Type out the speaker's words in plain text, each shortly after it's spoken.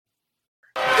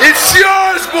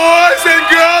boys and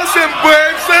girls and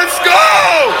babes, let's go!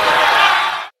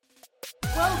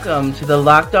 Welcome to the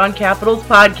Locked On Capitals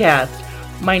podcast.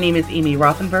 My name is Amy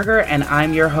Rothenberger, and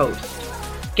I'm your host.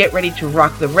 Get ready to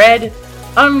rock the red,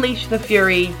 unleash the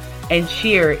fury, and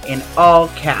cheer in all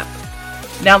caps.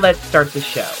 Now let's start the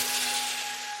show.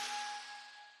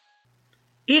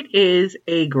 It is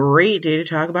a great day to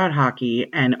talk about hockey,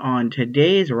 and on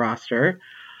today's roster,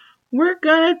 we're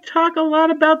going to talk a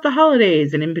lot about the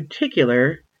holidays, and in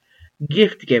particular,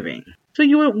 gift giving. So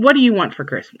what do you want for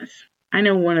Christmas? I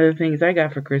know one of the things I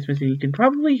got for Christmas, and you can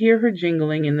probably hear her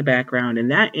jingling in the background,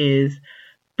 and that is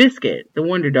Biscuit, the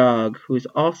Wonder Dog, who is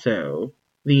also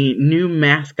the new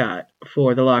mascot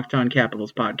for the Locked On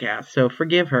Capitals podcast. So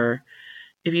forgive her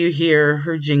if you hear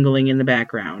her jingling in the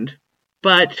background.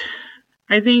 But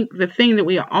I think the thing that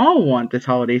we all want this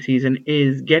holiday season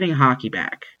is getting hockey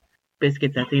back.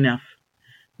 Biscuit, that's enough.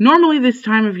 Normally this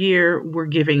time of year, we're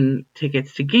giving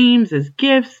tickets to games as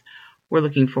gifts. We're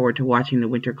looking forward to watching the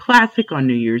Winter Classic on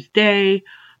New Year's Day,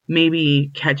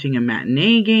 maybe catching a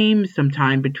matinee game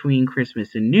sometime between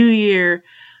Christmas and New Year,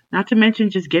 not to mention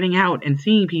just getting out and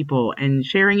seeing people and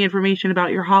sharing information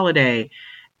about your holiday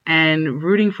and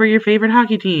rooting for your favorite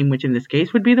hockey team, which in this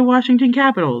case would be the Washington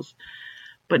Capitals.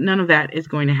 But none of that is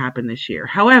going to happen this year.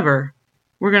 However,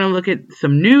 we're going to look at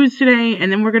some news today,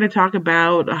 and then we're going to talk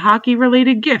about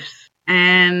hockey-related gifts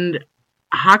and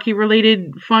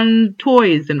hockey-related fun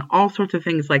toys and all sorts of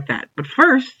things like that. But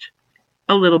first,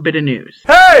 a little bit of news.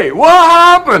 Hey, what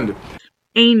happened?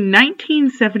 A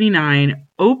 1979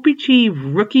 O-Pee-Chee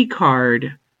rookie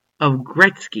card of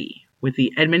Gretzky with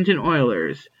the Edmonton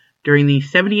Oilers during the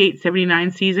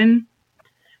 78-79 season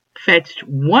fetched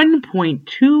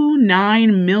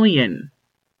 $1.29 million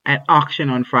at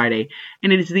auction on Friday,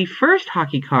 and it is the first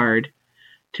hockey card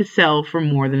to sell for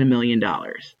more than $1 million.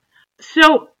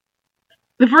 So,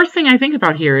 the first thing I think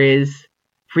about here is,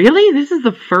 really? This is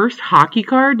the first hockey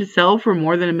card to sell for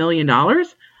more than $1 million?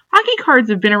 Hockey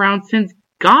cards have been around since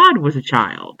God was a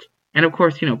child. And of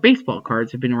course, baseball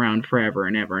cards have been around forever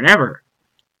and ever and ever.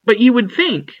 But you would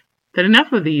think that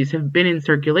enough of these have been in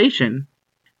circulation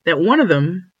that one of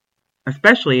them,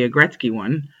 especially a Gretzky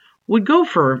one, would go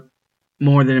for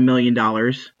more than $1 million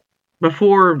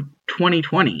before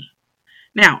 2020.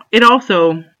 Now, it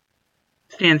also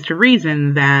stands to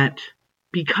reason that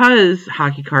because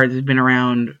hockey cards have been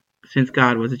around since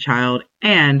God was a child,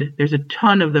 and there's a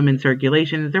ton of them in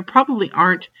circulation, there probably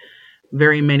aren't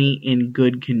very many in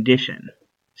good condition.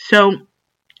 So,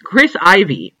 Chris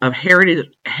Ivey of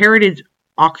Heritage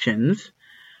Auctions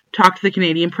talked to the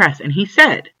Canadian press, and he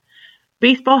said,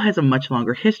 baseball has a much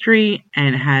longer history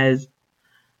and has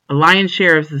a lion's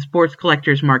share of the sports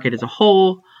collectors market as a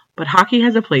whole, but hockey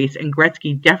has a place, and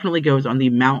Gretzky definitely goes on the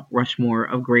Mount Rushmore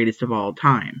of greatest of all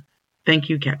time. Thank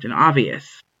you, Captain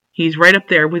Obvious. He's right up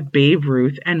there with Babe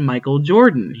Ruth and Michael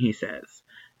Jordan, he says.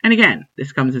 And again,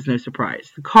 this comes as no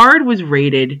surprise. The card was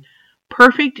rated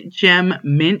Perfect Gem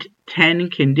Mint 10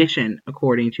 condition,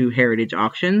 according to Heritage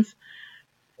Auctions.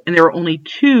 And there are only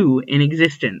 2 in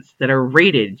existence that are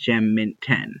rated Gem Mint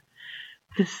 10.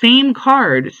 The same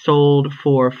card sold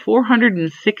for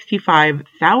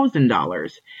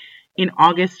 $465,000 in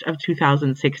August of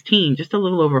 2016, just a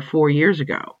little over 4 years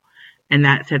ago. And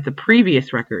that set the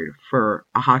previous record for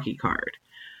a hockey card.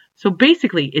 So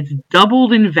basically, it's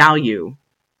doubled in value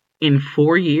in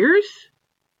 4 years.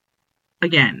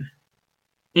 Again,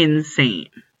 insane.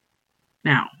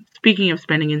 Now, speaking of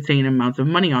spending insane amounts of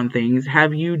money on things,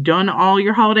 have you done all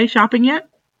your holiday shopping yet?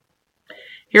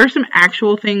 Here are some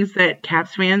actual things that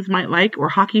Caps fans might like, or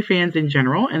hockey fans in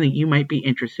general, and that you might be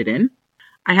interested in.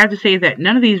 I have to say that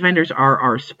none of these vendors are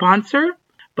our sponsor,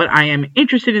 but I am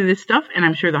interested in this stuff, and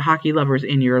I'm sure the hockey lovers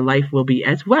in your life will be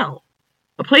as well.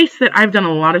 A place that I've done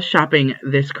a lot of shopping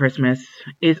this Christmas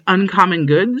is Uncommon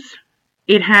Goods.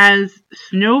 It has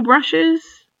snow brushes,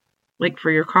 like for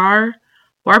your car,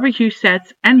 barbecue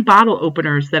sets, and bottle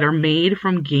openers that are made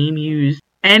from game-used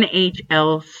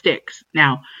NHL sticks.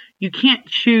 Now, you can't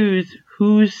choose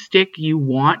whose stick you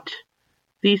want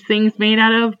these things made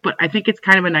out of, but I think it's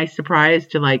kind of a nice surprise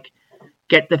to,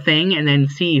 get the thing and then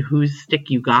see whose stick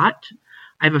you got.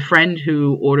 I have a friend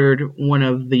who ordered one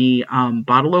of the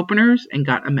bottle openers and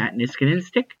got a Matt Niskanen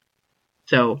stick.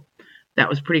 So that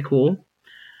was pretty cool.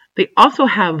 They also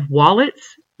have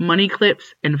wallets, money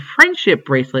clips, and friendship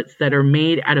bracelets that are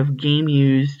made out of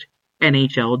game-used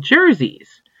NHL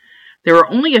jerseys. There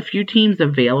are only a few teams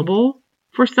available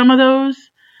for some of those,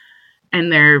 and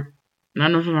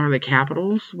none of them are the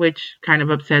Capitals, which kind of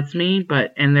upsets me,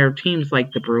 and they're teams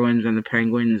like the Bruins and the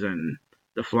Penguins and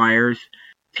the Flyers,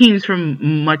 teams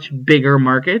from much bigger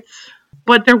markets.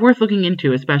 But they're worth looking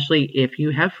into, especially if you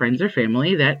have friends or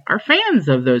family that are fans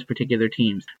of those particular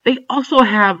teams. They also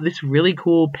have this really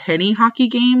cool penny hockey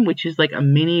game, which is like a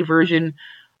mini version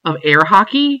of air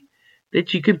hockey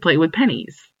that you can play with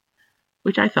pennies,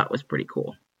 which I thought was pretty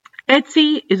cool.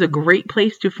 Etsy is a great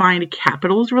place to find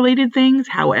Capitals-related things.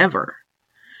 However,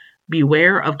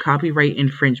 beware of copyright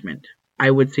infringement.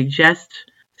 I would suggest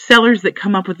sellers that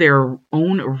come up with their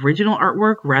own original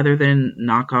artwork rather than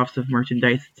knockoffs of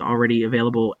merchandise that's already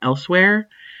available elsewhere.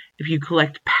 If you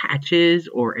collect patches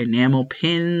or enamel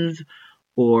pins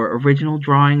or original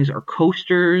drawings or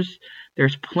coasters,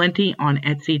 there's plenty on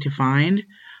Etsy to find.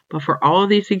 But for all of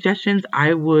these suggestions,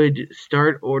 I would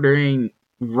start ordering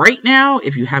right now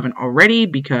if you haven't already,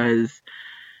 because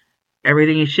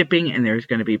everything is shipping and there's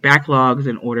going to be backlogs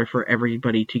in order for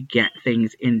everybody to get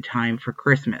things in time for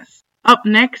Christmas. Up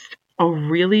next, a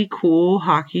really cool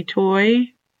hockey toy,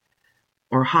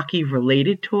 or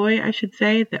hockey-related toy, I should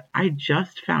say, that I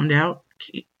just found out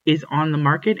is on the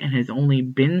market and has only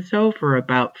been so for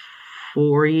about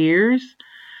 4 years.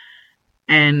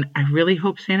 And I really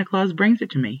hope Santa Claus brings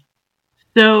it to me.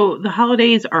 So the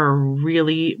holidays are a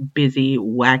really busy,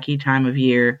 wacky time of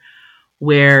year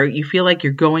where you feel like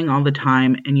you're going all the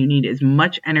time and you need as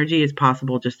much energy as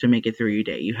possible just to make it through your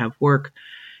day. You have work,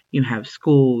 you have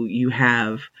school, you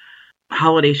have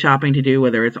holiday shopping to do,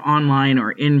 whether it's online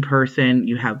or in person.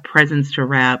 You have presents to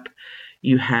wrap.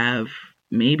 You have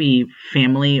maybe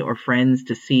family or friends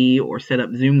to see or set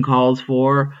up Zoom calls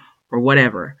for or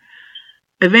whatever.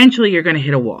 Eventually, you're going to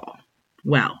hit a wall.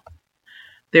 Well,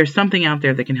 there's something out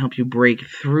there that can help you break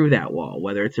through that wall,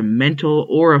 whether it's a mental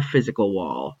or a physical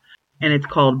wall. And it's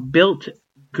called Built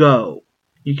Go.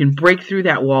 You can break through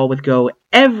that wall with Go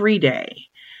every day.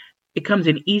 It comes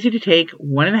in easy to take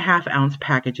 1.5 ounce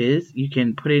packages. You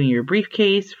can put it in your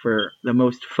briefcase for the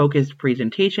most focused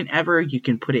presentation ever. You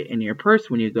can put it in your purse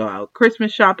when you go out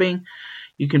Christmas shopping.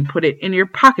 You can put it in your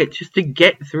pocket just to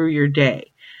get through your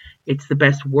day. It's the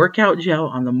best workout gel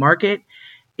on the market.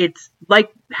 It's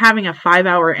like having a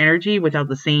 5-hour energy without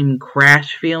the same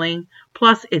crash feeling.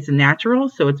 Plus, it's natural,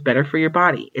 so it's better for your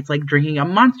body. It's like drinking a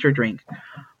Monster drink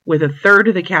with 1/3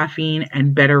 of the caffeine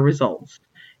and better results.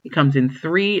 It comes in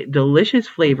 3 delicious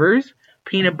flavors: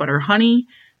 peanut butter honey,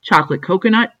 chocolate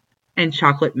coconut, and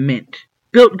chocolate mint.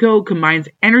 Built Go combines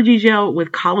energy gel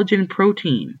with collagen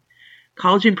protein.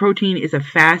 Collagen protein is a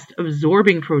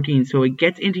fast-absorbing protein, so it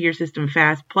gets into your system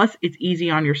fast, plus it's easy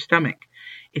on your stomach.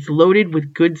 It's loaded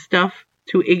with good stuff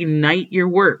to ignite your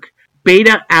work: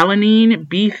 beta-alanine,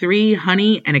 B3,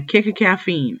 honey, and a kick of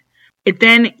caffeine. It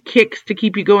then kicks to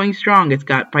keep you going strong. It's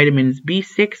got vitamins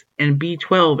B6 and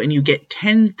B12, and you get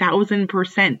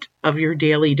 10,000% of your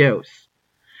daily dose.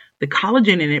 The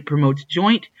collagen in it promotes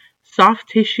joint, soft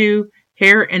tissue,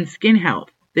 hair, and skin health.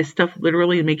 This stuff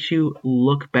literally makes you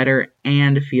look better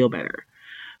and feel better.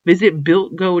 Visit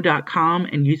BuiltGo.com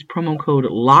and use promo code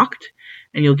LOCKED,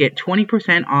 and you'll get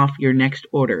 20% off your next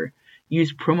order.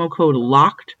 Use promo code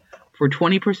LOCKED for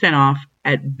 20% off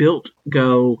at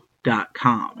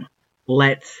BuiltGo.com.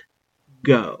 Let's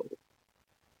go.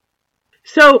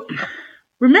 So,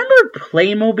 remember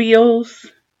Playmobiles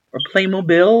or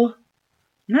Playmobil? I'm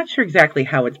not sure exactly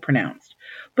how it's pronounced,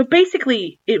 but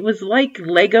basically it was like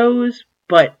Legos,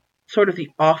 but sort of the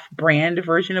off-brand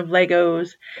version of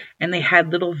Legos, and they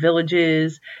had little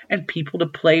villages and people to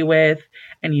play with,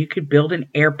 and you could build an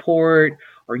airport,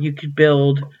 or you could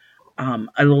build a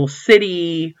little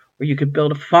city, or you could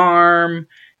build a farm,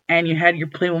 and you had your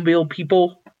Playmobil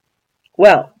people.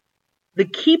 Well, the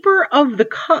keeper of the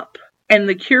cup and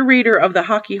the curator of the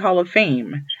Hockey Hall of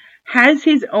Fame has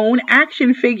his own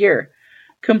action figure,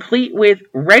 complete with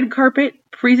red carpet,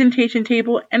 presentation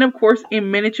table, and of course a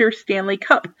miniature Stanley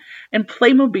Cup. And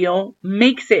Playmobil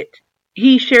makes it.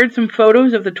 He shared some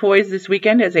photos of the toys this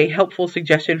weekend as a helpful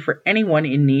suggestion for anyone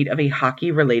in need of a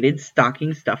hockey-related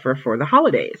stocking stuffer for the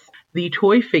holidays. The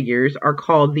toy figures are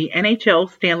called the NHL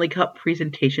Stanley Cup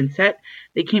Presentation Set.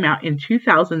 They came out in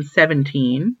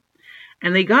 2017,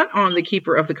 and they got on the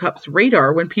Keeper of the Cup's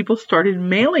radar when people started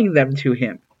mailing them to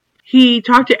him. He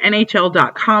talked to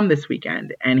NHL.com this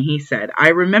weekend, and he said, "I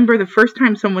remember the first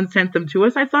time someone sent them to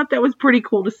us, I thought that was pretty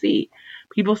cool to see.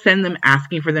 People send them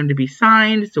asking for them to be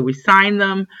signed, so we signed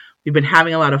them. We've been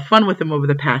having a lot of fun with them over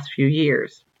the past few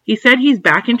years." He said he's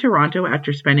back in Toronto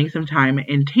after spending some time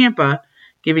in Tampa,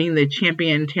 giving the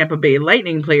champion Tampa Bay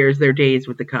Lightning players their days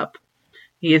with the cup.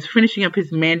 He is finishing up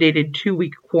his mandated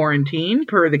 2-week quarantine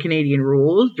per the Canadian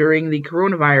rules during the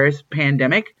coronavirus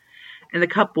pandemic, and the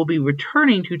cup will be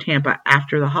returning to Tampa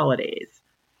after the holidays.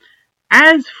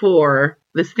 As for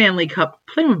the Stanley Cup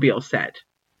Playmobil set,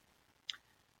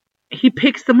 he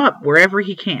picks them up wherever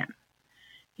he can.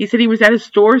 He said he was at a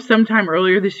store sometime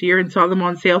earlier this year and saw them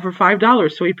on sale for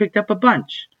 $5, so he picked up a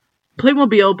bunch.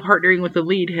 Playmobil, partnering with the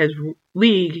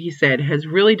League, he said, has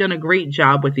really done a great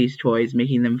job with these toys,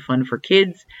 making them fun for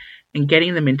kids and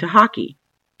getting them into hockey.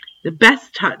 The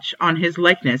best touch on his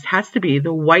likeness has to be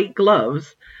the white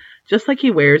gloves, just like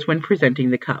he wears when presenting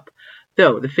the cup,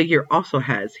 though the figure also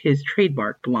has his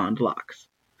trademark blonde locks.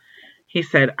 He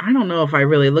said, I don't know if I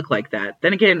really look like that.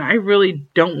 Then again, I really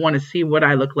don't want to see what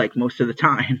I look like most of the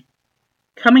time.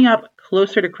 Coming up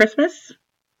closer to Christmas,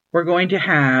 we're going to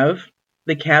have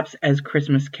the Caps as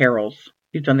Christmas carols.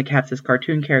 We've done the Caps as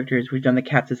cartoon characters. We've done the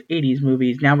Caps as 80s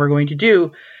movies. Now we're going to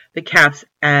do the Caps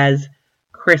as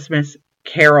Christmas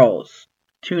carols.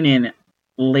 Tune in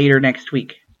later next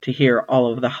week to hear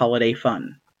all of the holiday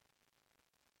fun.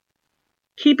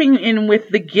 Keeping in with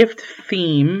the gift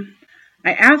theme,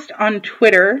 I asked on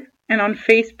Twitter and on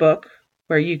Facebook,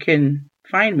 where you can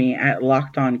find me at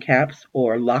Locked On Caps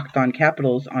or Locked On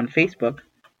Capitals on Facebook,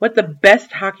 what the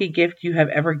best hockey gift you have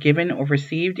ever given or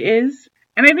received is.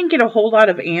 And I didn't get a whole lot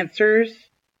of answers,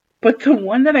 but the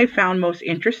one that I found most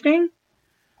interesting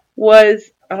was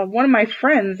one of my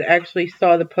friends actually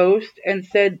saw the post and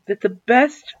said that the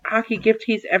best hockey gift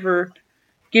he's ever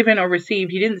given or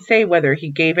received, he didn't say whether he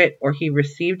gave it or he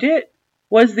received it,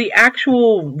 was the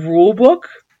actual rule book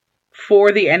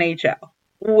for the NHL,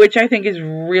 which I think is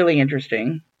really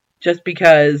interesting just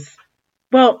because,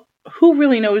 well, who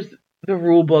really knows the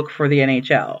rule book for the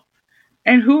NHL?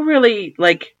 And who really,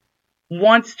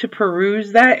 wants to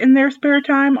peruse that in their spare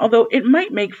time? Although it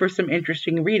might make for some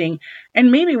interesting reading,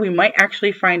 and maybe we might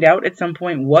actually find out at some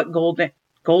point what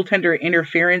goaltender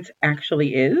interference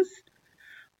actually is.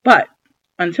 But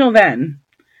until then,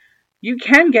 you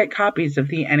can get copies of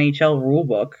the NHL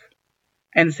rulebook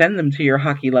and send them to your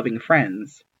hockey-loving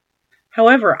friends.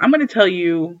 However, I'm going to tell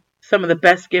you some of the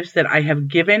best gifts that I have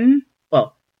given.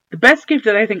 Well, the best gift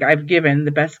that I think I've given,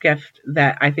 the best gift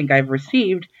that I think I've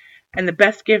received, and the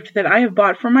best gift that I have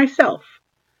bought for myself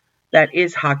that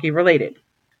is hockey-related.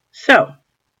 So,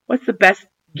 what's the best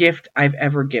gift I've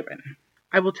ever given?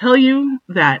 I will tell you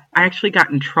that I actually got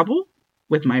in trouble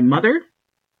with my mother.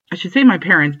 I should say my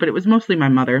parents, but it was mostly my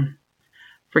mother.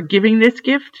 For giving this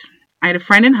gift, I had a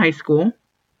friend in high school,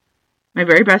 my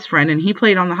very best friend, and he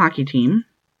played on the hockey team.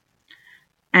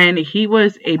 And he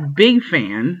was a big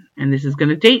fan, and this is going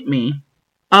to date me,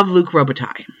 of Luc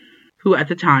Robitaille, who at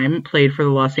the time played for the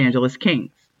Los Angeles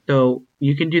Kings. So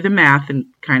you can do the math and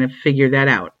kind of figure that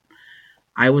out.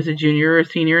 I was a junior or a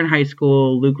senior in high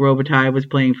school. Luc Robitaille was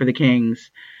playing for the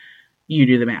Kings. You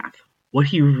do the math. What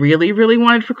he really, really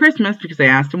wanted for Christmas, because I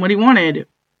asked him what he wanted,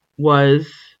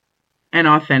 was an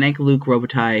authentic Luc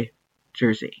Robitaille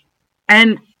jersey.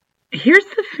 And here's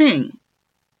the thing,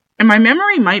 and my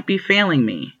memory might be failing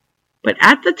me, but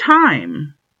at the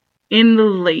time, in the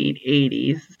late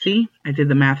 80s, see, I did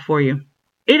the math for you,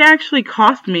 it actually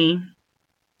cost me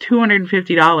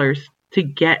 $250 to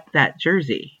get that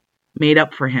jersey made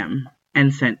up for him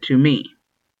and sent to me.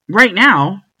 Right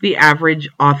now, the average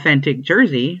authentic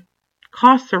jersey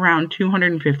costs around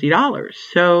 $250.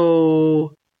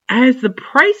 So, as the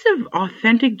price of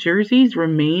authentic jerseys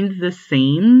remains the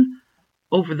same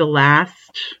over the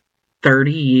last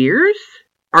 30 years,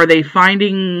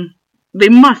 they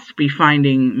must be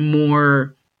finding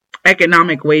more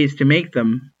economic ways to make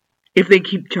them if they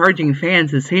keep charging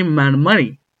fans the same amount of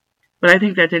money. But I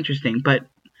think that's interesting. But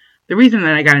the reason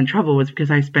that I got in trouble was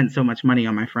because I spent so much money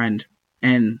on my friend.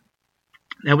 And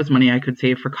that was money I could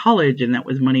save for college, and that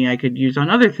was money I could use on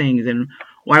other things. And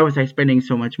why was I spending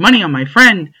so much money on my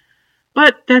friend?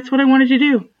 But that's what I wanted to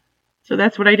do. So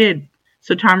that's what I did.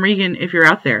 So Tom Regan, if you're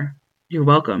out there, you're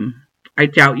welcome. I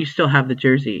doubt you still have the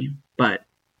jersey, but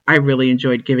I really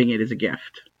enjoyed giving it as a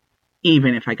gift,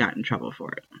 even if I got in trouble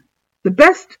for it. The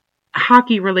best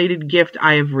hockey-related gift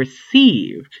I have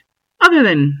received, other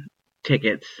than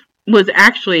tickets, was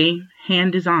actually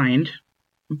hand-designed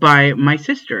by my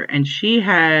sister. And she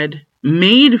had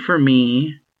made for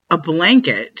me a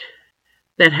blanket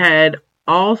that had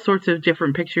all sorts of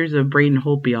different pictures of Braden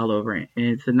Holtby all over it. And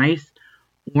it's a nice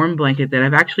warm blanket that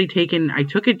I've actually I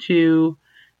took it to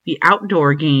the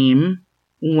outdoor game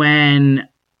when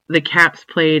the Caps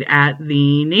played at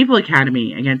the Naval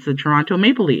Academy against the Toronto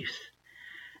Maple Leafs.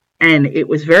 And it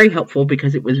was very helpful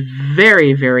because it was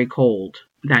very, very cold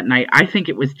that night. I think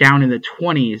it was down in the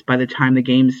 20s by the time the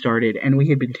game started, and we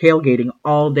had been tailgating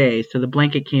all day, so the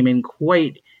blanket came in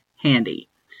quite handy.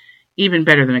 Even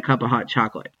better than a cup of hot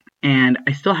chocolate. And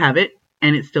I still have it,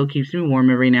 and it still keeps me warm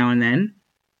every now and then.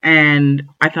 And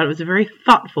I thought it was a very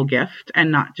thoughtful gift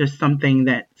and not just something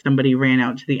that somebody ran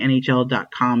out to the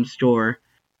NHL.com store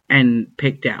and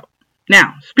picked out.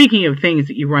 Now, speaking of things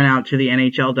that you run out to the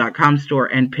NHL.com store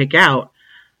and pick out,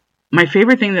 my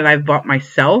favorite thing that I've bought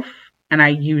myself, and I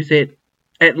use it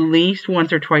at least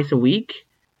once or twice a week,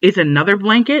 is another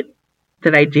blanket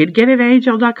that I did get at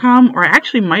NHL.com, or I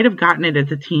actually might have gotten it at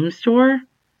the team store.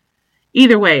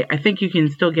 Either way, I think you can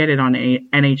still get it on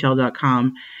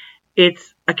NHL.com.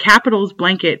 It's a Capitals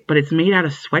blanket, but it's made out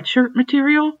of sweatshirt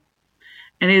material,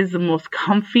 and it is the most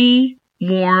comfy,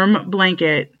 warm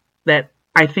blanket that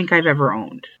I think I've ever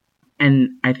owned.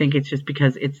 And I think it's just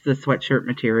because it's the sweatshirt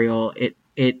material.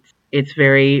 It's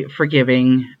very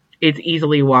forgiving. It's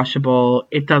easily washable.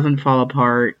 It doesn't fall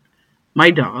apart.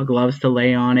 My dog loves to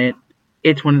lay on it.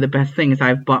 It's one of the best things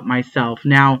I've bought myself.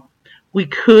 Now, we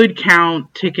could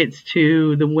count tickets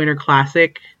to the Winter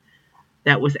Classic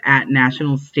that was at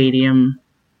National Stadium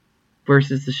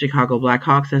versus the Chicago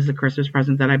Blackhawks as a Christmas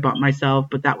present that I bought myself,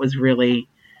 but that was really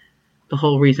the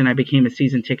whole reason I became a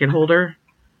season ticket holder,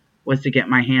 was to get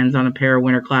my hands on a pair of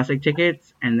Winter Classic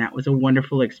tickets, and that was a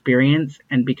wonderful experience.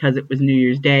 And because it was New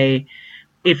Year's Day,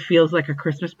 it feels like a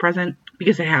Christmas present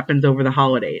because it happens over the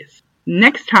holidays.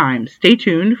 Next time, stay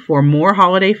tuned for more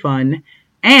holiday fun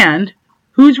and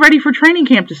who's ready for training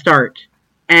camp to start,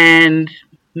 and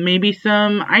maybe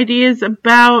some ideas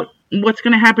about what's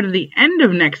going to happen at the end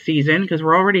of next season, because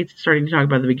we're already starting to talk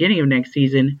about the beginning of next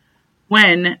season,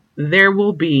 when there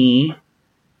will be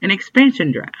an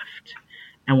expansion draft.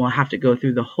 And we'll have to go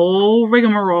through the whole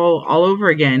rigmarole all over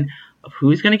again of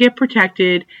who's going to get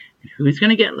protected, and who's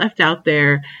going to get left out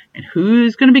there, and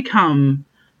who's going to become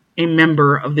a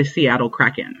member of the Seattle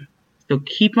Kraken. So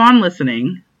keep on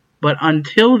listening, but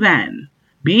until then,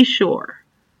 be sure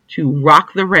to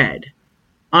rock the red,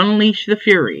 unleash the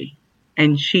fury,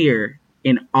 and cheer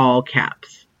in all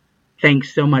caps.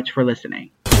 Thanks so much for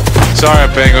listening. Sorry,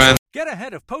 Penguin. Get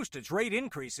ahead of postage rate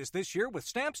increases this year with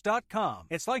Stamps.com.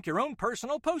 It's like your own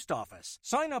personal post office.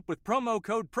 Sign up with promo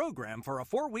code PROGRAM for a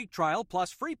 4-week trial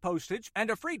plus free postage and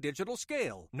a free digital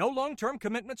scale. No long-term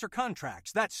commitments or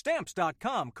contracts. That's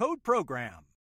Stamps.com, code PROGRAM.